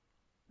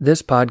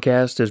This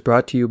podcast is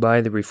brought to you by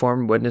the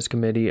Reformed Witness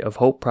Committee of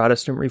Hope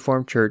Protestant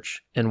Reformed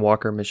Church in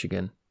Walker,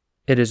 Michigan.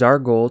 It is our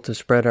goal to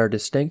spread our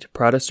distinct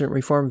Protestant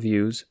Reformed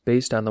views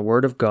based on the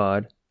Word of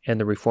God and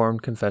the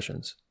Reformed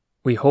confessions.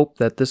 We hope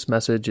that this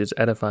message is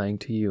edifying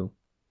to you.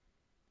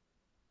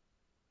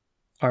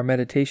 Our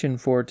meditation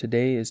for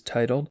today is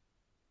titled,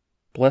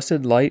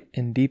 Blessed Light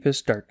in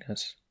Deepest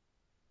Darkness.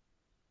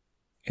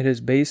 It is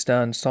based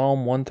on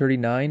Psalm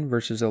 139,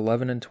 verses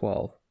 11 and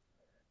 12.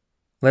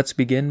 Let's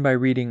begin by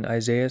reading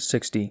Isaiah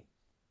 60.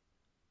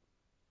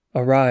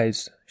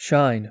 Arise,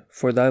 shine,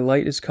 for thy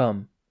light is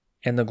come,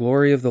 and the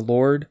glory of the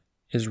Lord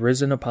is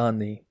risen upon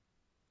thee.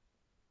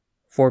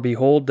 For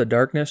behold, the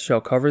darkness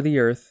shall cover the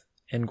earth,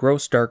 and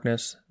gross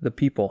darkness the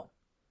people.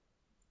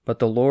 But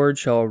the Lord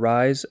shall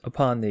arise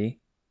upon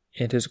thee,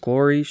 and his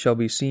glory shall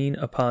be seen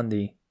upon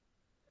thee.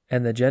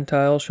 And the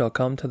Gentiles shall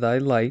come to thy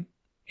light,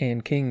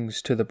 and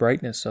kings to the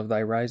brightness of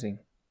thy rising.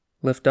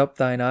 Lift up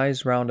thine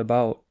eyes round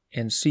about,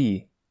 and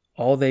see,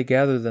 all they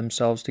gather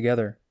themselves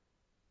together.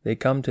 They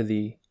come to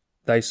thee.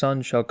 Thy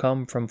sons shall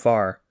come from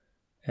far,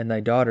 and thy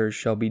daughters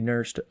shall be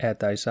nursed at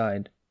thy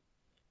side.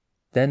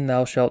 Then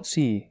thou shalt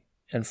see,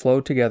 and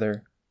flow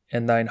together,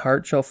 and thine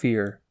heart shall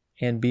fear,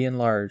 and be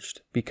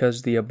enlarged,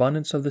 because the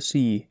abundance of the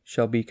sea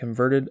shall be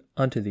converted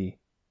unto thee.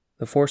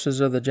 The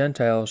forces of the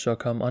Gentiles shall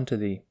come unto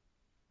thee.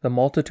 The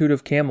multitude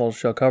of camels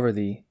shall cover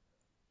thee.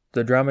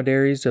 The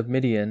dromedaries of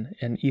Midian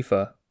and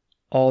Ephah,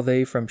 all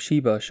they from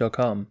Sheba shall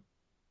come.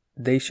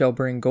 They shall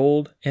bring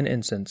gold and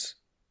incense,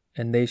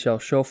 and they shall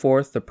show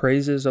forth the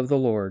praises of the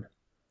Lord.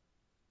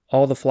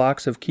 All the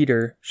flocks of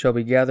Kedar shall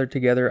be gathered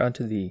together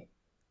unto thee.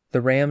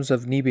 The rams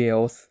of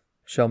Nebaioth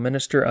shall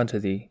minister unto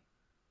thee.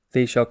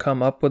 They shall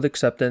come up with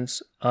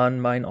acceptance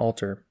on mine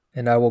altar,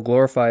 and I will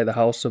glorify the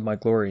house of my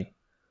glory.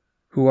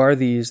 Who are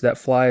these that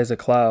fly as a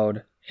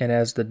cloud, and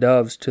as the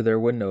doves to their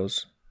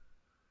windows?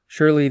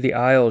 Surely the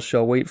isles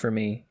shall wait for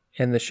me,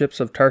 and the ships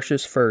of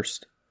Tarshish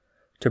first,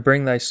 to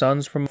bring thy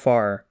sons from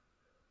far,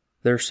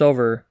 their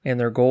silver and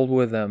their gold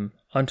with them,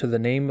 unto the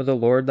name of the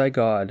Lord thy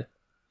God,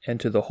 and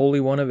to the Holy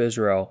One of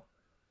Israel,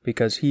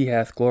 because he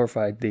hath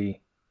glorified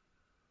thee.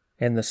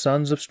 And the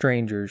sons of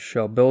strangers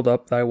shall build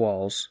up thy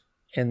walls,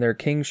 and their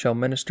kings shall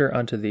minister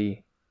unto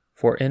thee.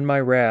 For in my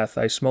wrath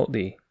I smote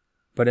thee,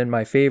 but in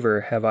my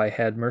favor have I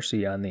had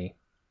mercy on thee.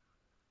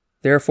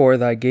 Therefore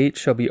thy gates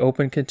shall be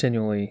open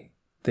continually,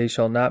 they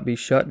shall not be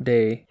shut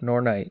day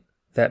nor night,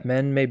 that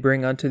men may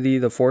bring unto thee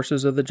the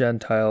forces of the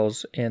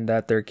Gentiles, and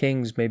that their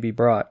kings may be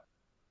brought.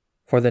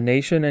 For the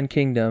nation and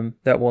kingdom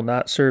that will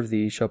not serve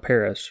thee shall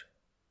perish.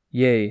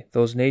 Yea,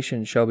 those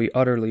nations shall be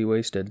utterly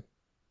wasted.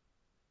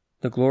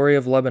 The glory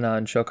of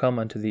Lebanon shall come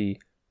unto thee,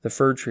 the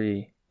fir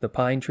tree, the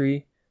pine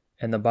tree,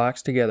 and the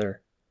box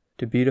together,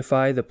 to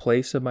beautify the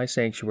place of my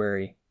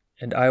sanctuary,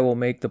 and I will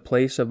make the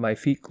place of my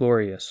feet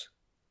glorious.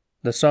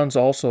 The sons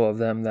also of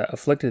them that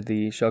afflicted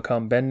thee shall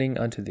come bending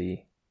unto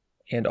thee,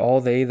 and all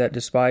they that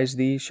despise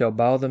thee shall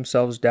bow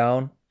themselves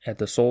down at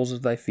the soles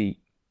of thy feet,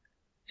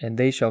 and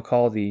they shall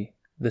call thee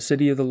the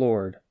city of the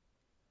Lord,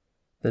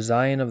 the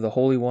Zion of the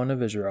Holy One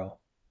of Israel.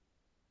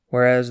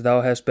 Whereas thou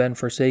hast been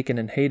forsaken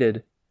and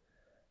hated,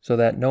 so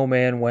that no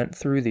man went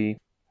through thee,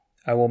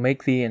 I will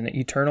make thee an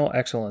eternal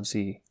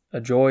excellency,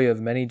 a joy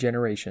of many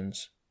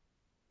generations.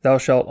 Thou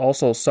shalt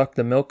also suck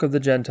the milk of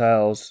the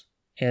Gentiles,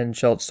 and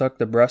shalt suck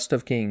the breast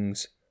of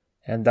kings,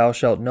 and thou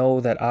shalt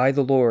know that I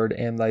the Lord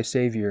am thy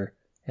Saviour,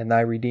 and thy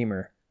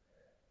Redeemer,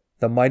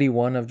 the mighty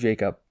one of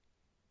Jacob.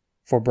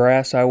 For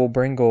brass I will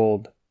bring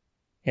gold,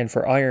 and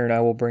for iron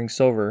I will bring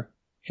silver,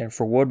 and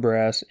for wood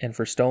brass, and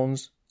for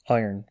stones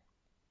iron.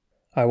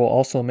 I will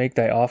also make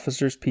thy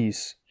officers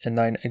peace, and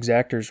thine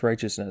exactors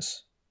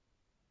righteousness.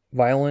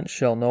 Violence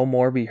shall no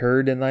more be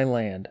heard in thy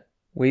land,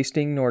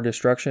 wasting nor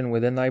destruction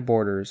within thy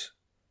borders.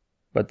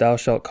 But thou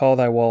shalt call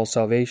thy walls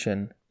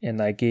salvation, and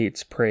thy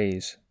gates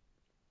praise.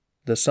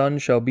 The sun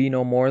shall be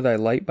no more thy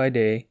light by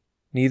day,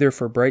 neither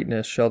for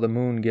brightness shall the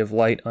moon give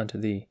light unto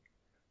thee.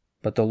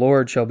 But the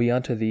Lord shall be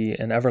unto thee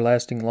an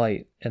everlasting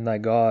light, and thy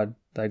God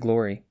thy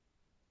glory.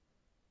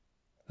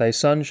 Thy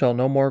sun shall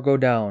no more go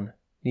down,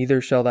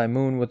 neither shall thy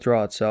moon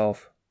withdraw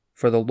itself,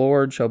 for the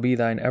Lord shall be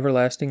thine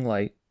everlasting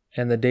light,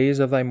 and the days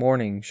of thy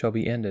mourning shall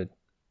be ended.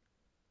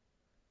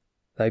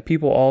 Thy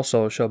people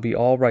also shall be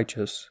all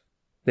righteous,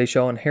 they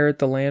shall inherit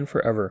the land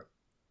forever.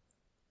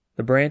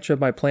 The branch of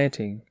my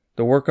planting,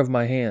 the work of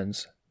my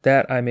hands,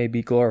 that I may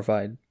be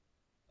glorified.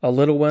 A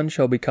little one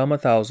shall become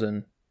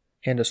 1,000,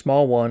 and a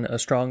small one a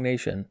strong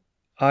nation.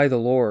 I, the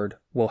Lord,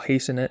 will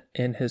hasten it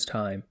in his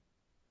time.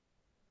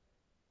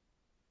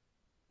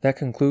 That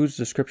concludes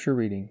the scripture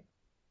reading.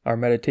 Our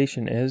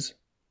meditation is,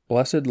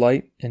 Blessed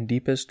Light in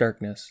Deepest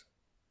Darkness.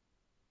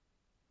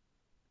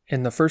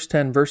 In the first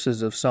 10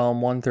 verses of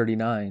Psalm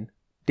 139,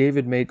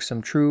 David makes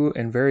some true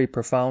and very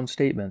profound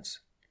statements.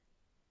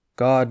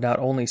 God not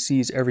only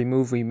sees every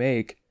move we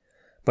make,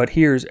 but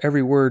hears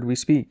every word we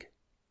speak.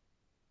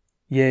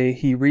 Yea,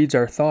 he reads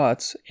our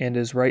thoughts and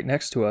is right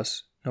next to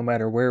us, no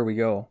matter where we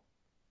go.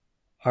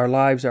 Our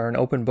lives are an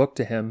open book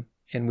to him,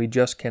 and we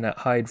just cannot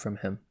hide from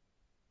him.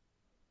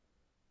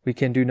 We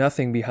can do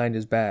nothing behind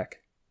his back.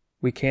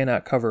 We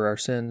cannot cover our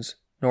sins,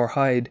 nor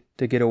hide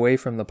to get away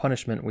from the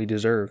punishment we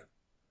deserve.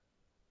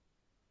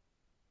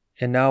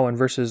 And now in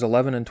verses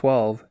 11 and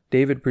 12,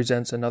 David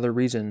presents another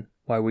reason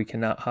why we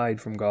cannot hide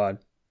from God.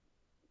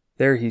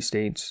 There he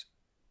states,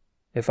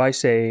 "If I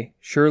say,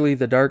 surely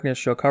the darkness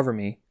shall cover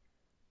me,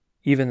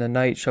 even the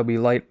night shall be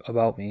light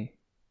about me.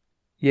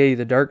 Yea,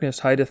 the darkness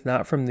hideth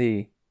not from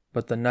thee,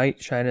 but the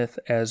night shineth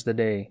as the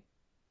day.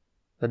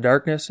 The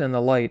darkness and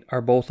the light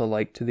are both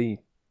alike to thee."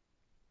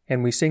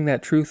 And we sing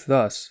that truth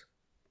thus,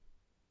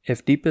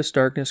 "If deepest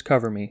darkness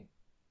cover me,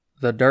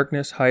 the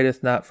darkness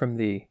hideth not from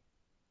thee.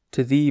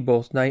 To thee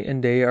both night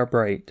and day are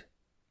bright.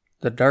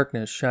 The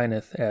darkness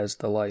shineth as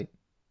the light."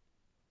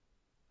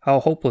 How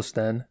hopeless,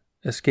 then,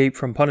 escape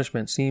from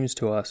punishment seems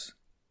to us.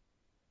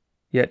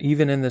 Yet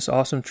even in this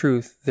awesome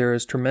truth there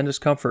is tremendous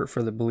comfort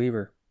for the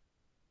believer.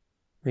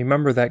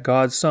 Remember that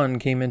God's Son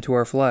came into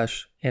our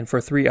flesh and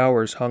for 3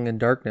 hours hung in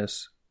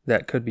darkness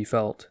that could be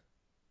felt.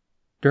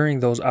 During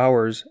those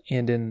hours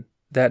and in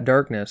that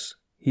darkness,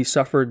 he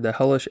suffered the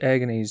hellish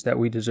agonies that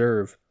we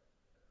deserve,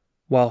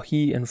 while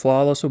he, in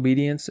flawless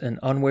obedience and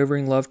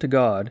unwavering love to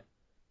God,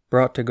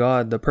 brought to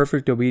God the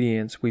perfect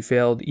obedience we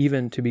failed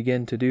even to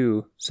begin to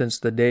do since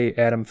the day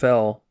Adam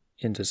fell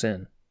into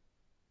sin.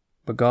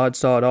 But God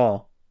saw it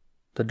all.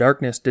 The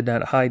darkness did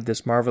not hide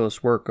this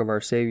marvelous work of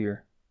our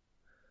Savior.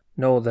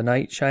 No, the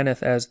night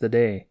shineth as the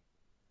day.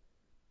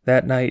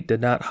 That night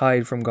did not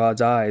hide from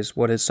God's eyes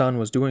what his Son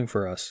was doing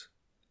for us.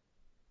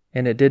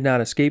 And it did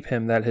not escape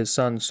him that his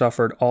Son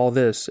suffered all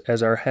this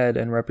as our head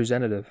and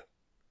representative.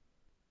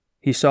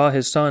 He saw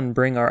his Son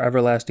bring our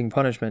everlasting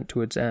punishment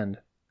to its end,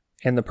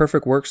 and the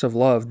perfect works of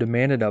love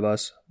demanded of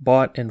us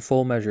bought in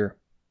full measure.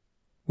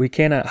 We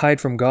cannot hide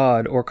from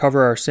God or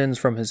cover our sins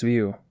from his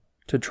view.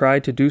 To try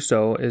to do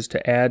so is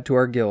to add to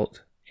our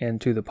guilt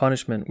and to the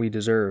punishment we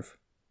deserve.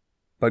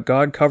 But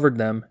God covered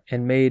them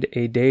and made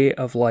a day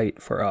of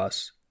light for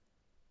us,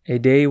 a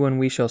day when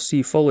we shall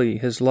see fully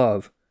his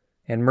love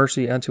and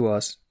mercy unto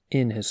us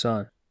in his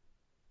Son.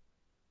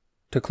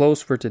 To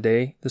close for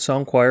today, the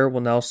Psalm Choir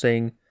will now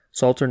sing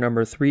Psalter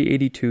number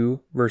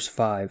 382, verse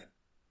 5.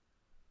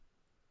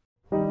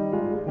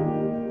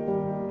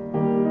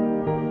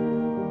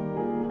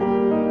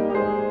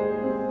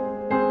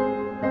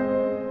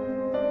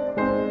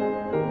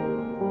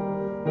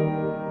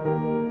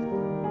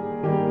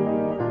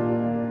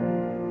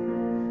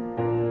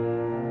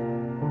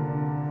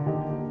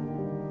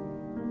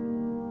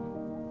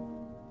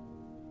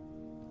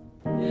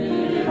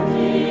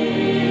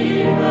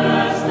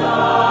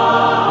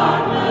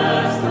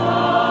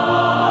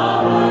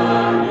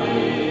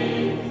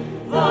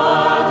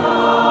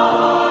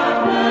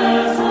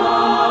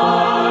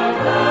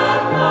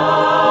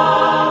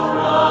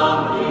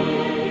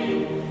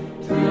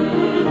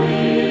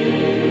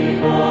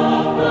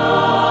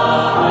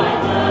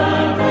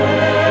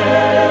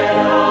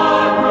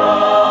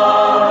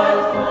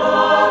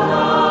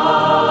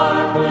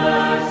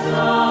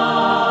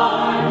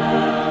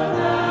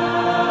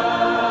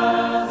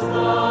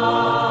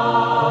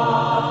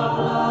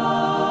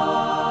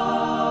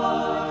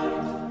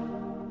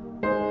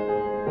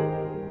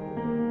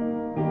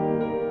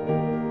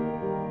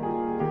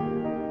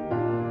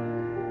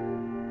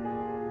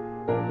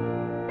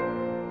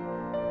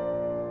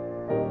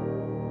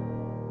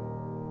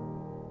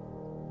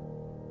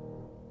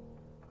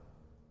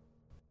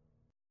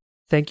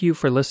 Thank you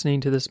for listening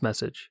to this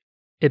message.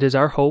 It is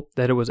our hope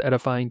that it was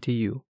edifying to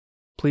you.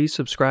 Please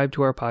subscribe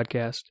to our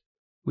podcast.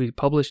 We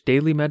publish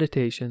daily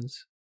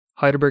meditations,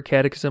 Heidelberg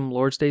Catechism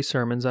Lord's Day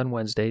sermons on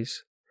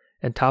Wednesdays,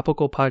 and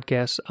topical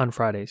podcasts on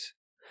Fridays.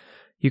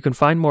 You can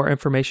find more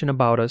information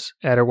about us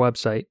at our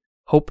website,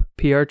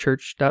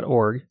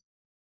 hopeprchurch.org,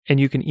 and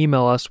you can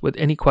email us with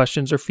any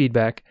questions or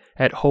feedback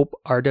at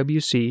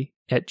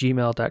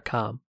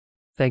hoperwc@gmail.com.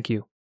 Thank you.